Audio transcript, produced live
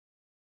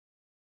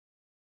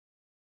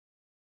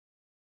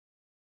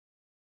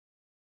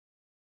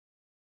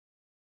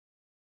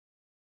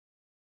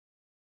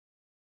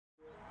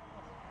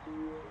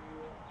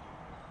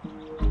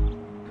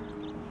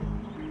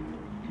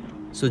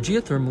So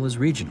geothermal is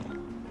regional,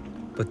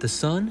 but the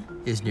sun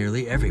is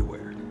nearly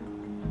everywhere.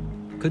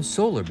 Could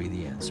solar be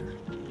the answer?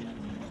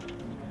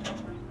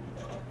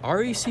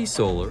 REC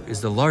Solar is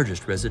the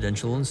largest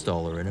residential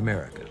installer in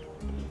America.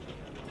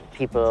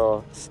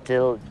 People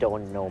still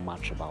don't know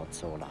much about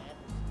solar.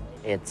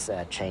 It's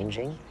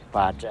changing,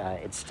 but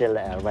it's still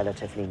a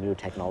relatively new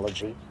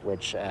technology,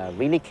 which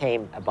really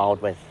came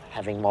about with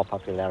having more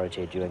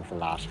popularity during the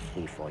last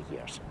 3-4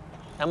 years.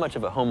 How much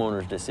of a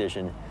homeowner's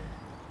decision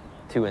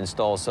to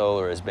install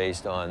solar is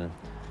based on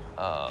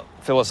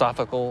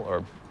philosophical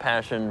or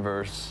passion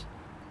versus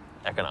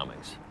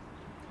economics?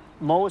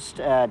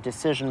 Most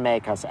decision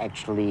makers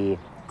actually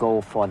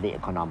go for the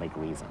economic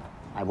reason.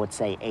 I would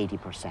say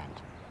 80%,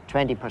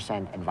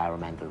 20%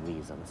 environmental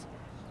reasons.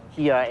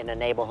 Here in a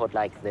neighborhood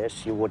like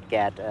this, you would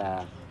get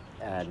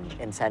an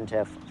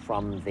incentive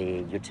from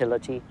the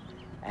utility,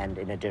 and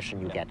in addition,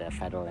 you get a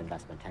federal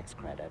investment tax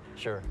credit.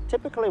 Sure.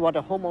 Typically, what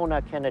a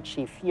homeowner can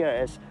achieve here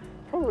is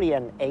probably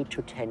an 8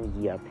 to 10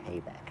 year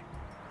payback.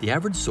 The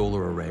average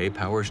solar array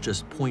powers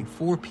just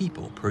 0.4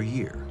 people per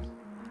year,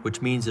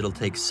 which means it'll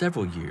take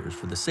several years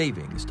for the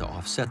savings to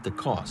offset the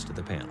cost of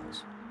the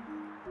panels.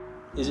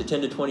 Is it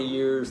 10 to 20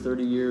 years,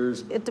 30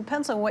 years? It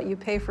depends on what you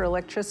pay for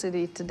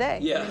electricity today.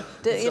 Yeah,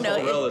 it's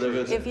all relative,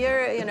 isn't it? If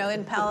you're,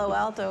 in Palo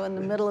Alto in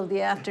the middle of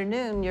the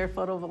afternoon, it's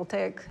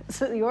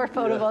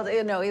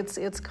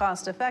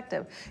cost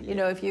effective.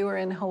 Yeah. If you were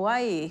in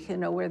Hawaii,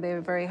 where they have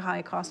a very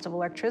high cost of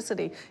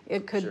electricity,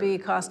 it could be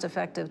cost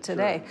effective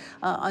today. Sure.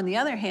 On the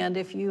other hand,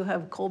 if you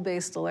have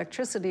coal-based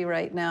electricity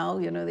right now,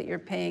 that you're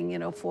paying,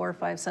 4 or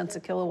 5 cents a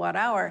kilowatt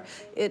hour,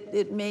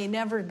 it may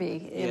never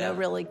be,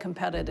 really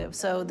competitive.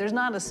 So there's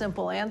not a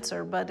simple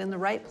answer, but in the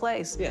right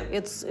place,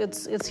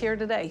 it's here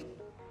today.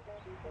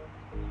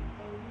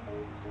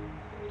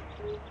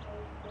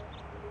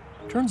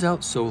 Turns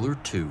out solar,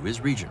 too,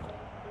 is regional.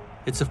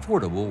 It's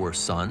affordable where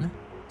sun,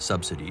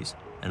 subsidies,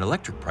 and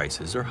electric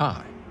prices are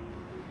high.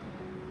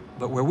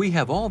 But where we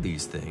have all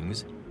these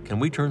things, can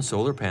we turn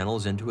solar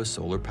panels into a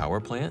solar power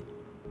plant?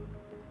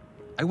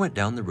 I went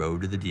down the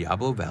road to the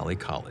Diablo Valley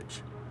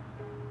College.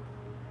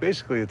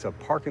 Basically, it's a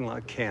parking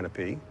lot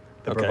canopy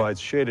that provides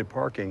shaded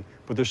parking,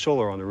 but there's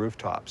solar on the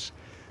rooftops.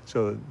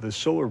 So the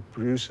solar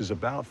produces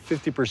about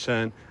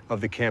 50% of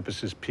the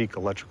campus's peak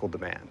electrical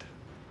demand.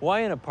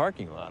 Why in a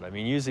parking lot? I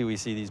mean, usually we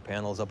see these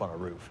panels up on a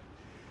roof.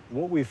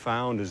 What we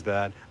found is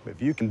that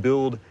if you can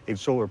build a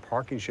solar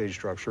parking shade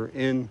structure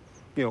in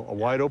a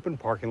wide open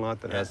parking lot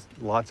that has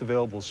lots of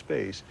available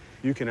space,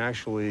 you can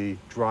actually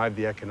drive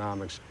the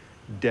economics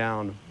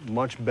down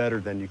much better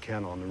than you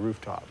can on the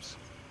rooftops.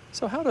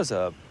 So how does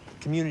a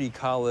community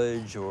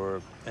college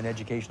or an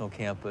educational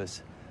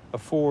campus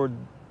afford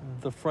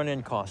the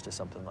front-end cost of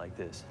something like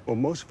this? Well,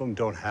 most of them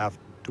don't have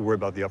to worry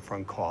about the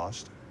upfront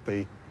cost.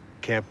 The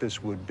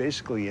campus would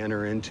basically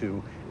enter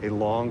into a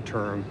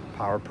long-term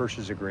power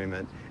purchase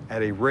agreement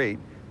at a rate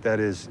that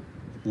is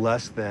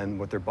less than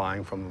what they're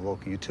buying from the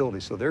local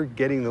utility. So they're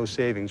getting those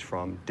savings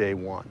from day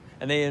one.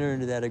 And they enter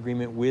into that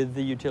agreement with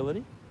the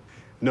utility?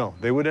 No,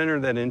 they would enter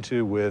that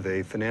into with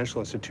a financial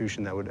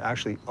institution that would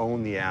actually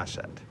own the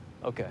asset.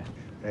 Okay.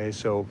 Okay,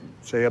 so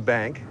say a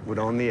bank would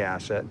own the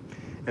asset,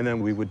 and then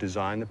we would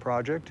design the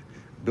project,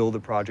 build the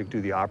project, do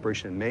the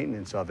operation and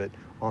maintenance of it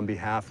on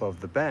behalf of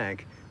the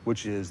bank,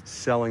 which is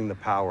selling the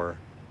power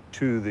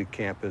to the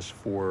campus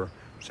for,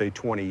 say,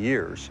 20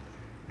 years.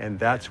 And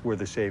that's where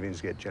the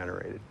savings get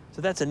generated.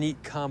 So that's a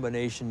neat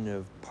combination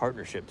of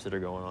partnerships that are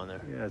going on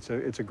there. Yeah,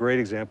 it's a great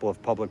example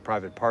of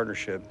public-private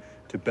partnership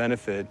to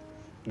benefit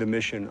the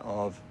mission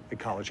of a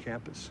college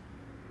campus.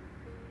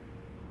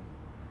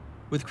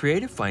 With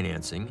creative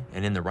financing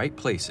and in the right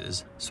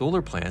places,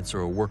 solar plants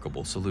are a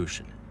workable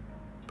solution.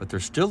 But they're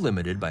still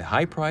limited by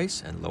high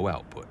price and low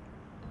output.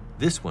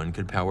 This one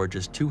could power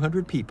just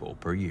 200 people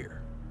per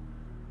year.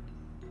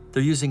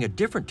 They're using a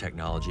different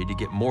technology to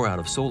get more out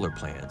of solar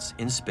plants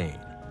in Spain,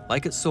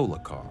 like at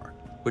Solarcar,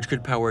 which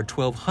could power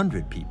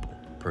 1,200 people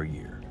per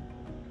year.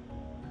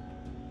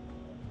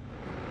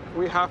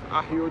 We have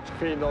a huge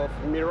field of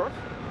mirrors,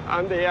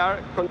 and they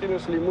are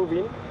continuously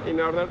moving in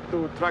order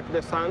to track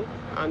the sun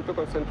and to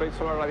concentrate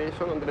solar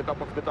radiation on the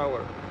top of the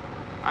tower.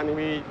 And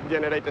we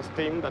generate a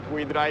steam that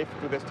we drive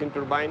to the steam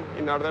turbine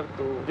in order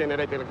to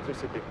generate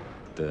electricity.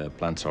 The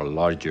plants are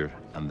larger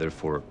and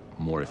therefore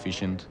more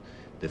efficient.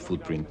 The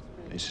footprint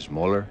is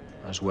smaller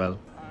as well.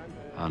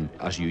 And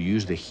as you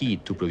use the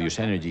heat to produce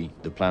energy,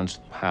 the plants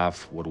have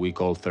what we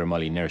call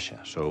thermal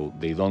inertia. So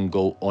they don't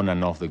go on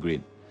and off the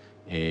grid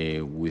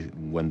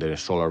when the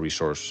solar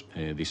resource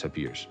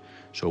disappears.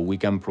 So we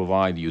can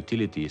provide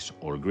utilities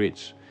or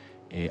grids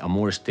a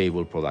more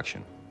stable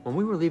production. When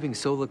we were leaving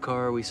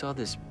Solarcar, we saw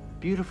this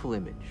beautiful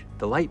image.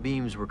 The light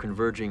beams were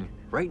converging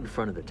right in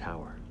front of the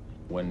tower.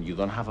 When you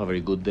don't have a very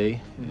good day,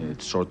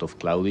 it's sort of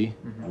cloudy,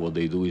 what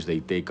they do is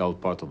they take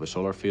out part of the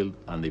solar field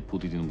and they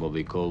put it in what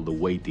they call the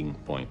waiting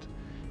point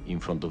in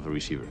front of the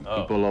receiver.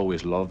 People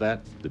always love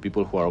that. The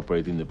people who are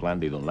operating the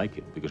plant, they don't like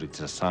it because it's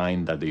a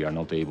sign that they are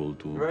not able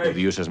to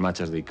produce as much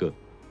as they could.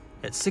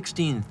 At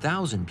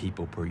 16,000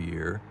 people per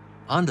year,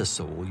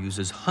 Andasol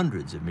uses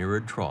hundreds of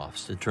mirrored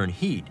troughs to turn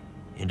heat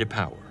into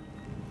power.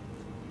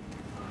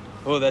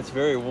 Oh, that's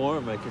very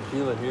warm. I can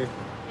feel it here.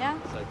 Yeah.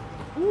 It's like,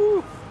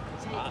 woo,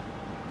 it's hot.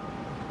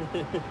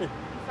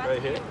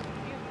 Right here?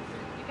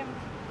 You can...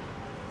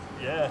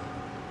 Yeah.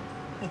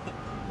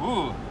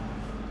 Ooh.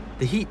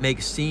 The heat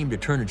makes steam to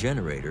turn a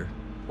generator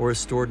or is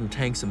stored in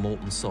tanks of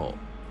molten salt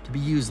to be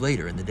used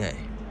later in the day.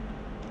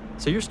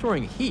 So you're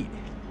storing heat,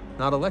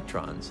 not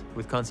electrons,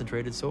 with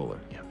concentrated solar.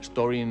 Yeah.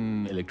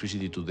 Storing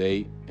electricity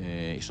today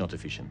is not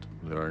efficient.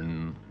 There are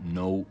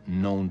no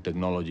known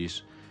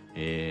technologies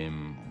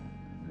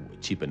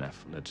cheap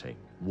enough, let's say,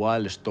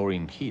 while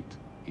storing heat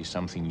is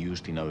something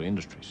used in other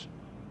industries.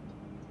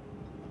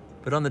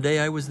 But on the day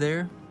I was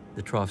there,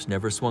 the troughs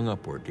never swung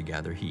upward to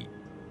gather heat.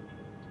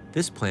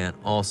 This plant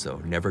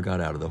also never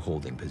got out of the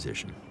holding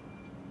position.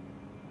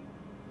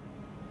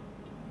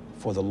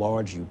 For the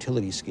large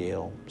utility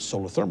scale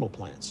solar thermal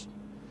plants,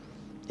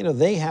 you know,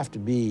 they have to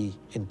be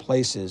in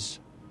places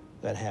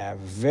that have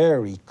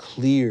very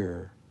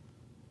clear,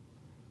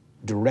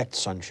 direct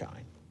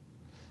sunshine,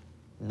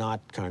 not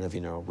kind of, you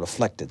know,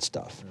 reflected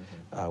stuff,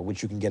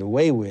 which you can get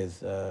away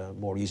with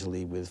more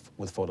easily with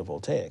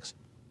photovoltaics.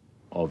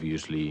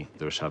 Obviously,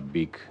 there's a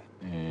big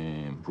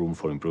room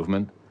for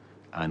improvement,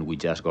 and we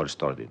just got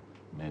started.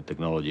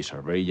 Technologies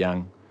are very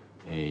young.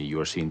 You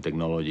are seeing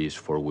technologies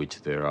for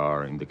which there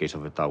are, in the case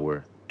of a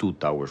tower, 2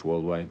 towers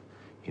worldwide.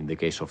 In the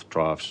case of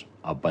troughs,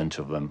 a bunch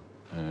of them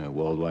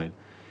worldwide.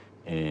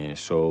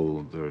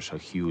 So there's a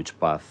huge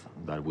path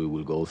that we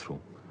will go through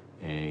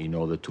in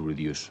order to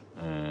reduce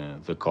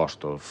the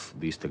cost of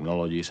these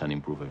technologies and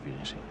improve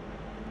efficiency.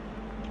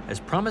 As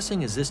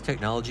promising as this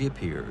technology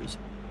appears,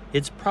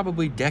 it's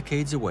probably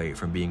decades away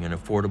from being an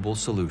affordable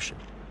solution.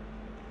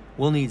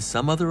 We'll need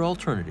some other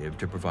alternative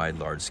to provide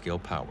large-scale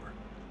power.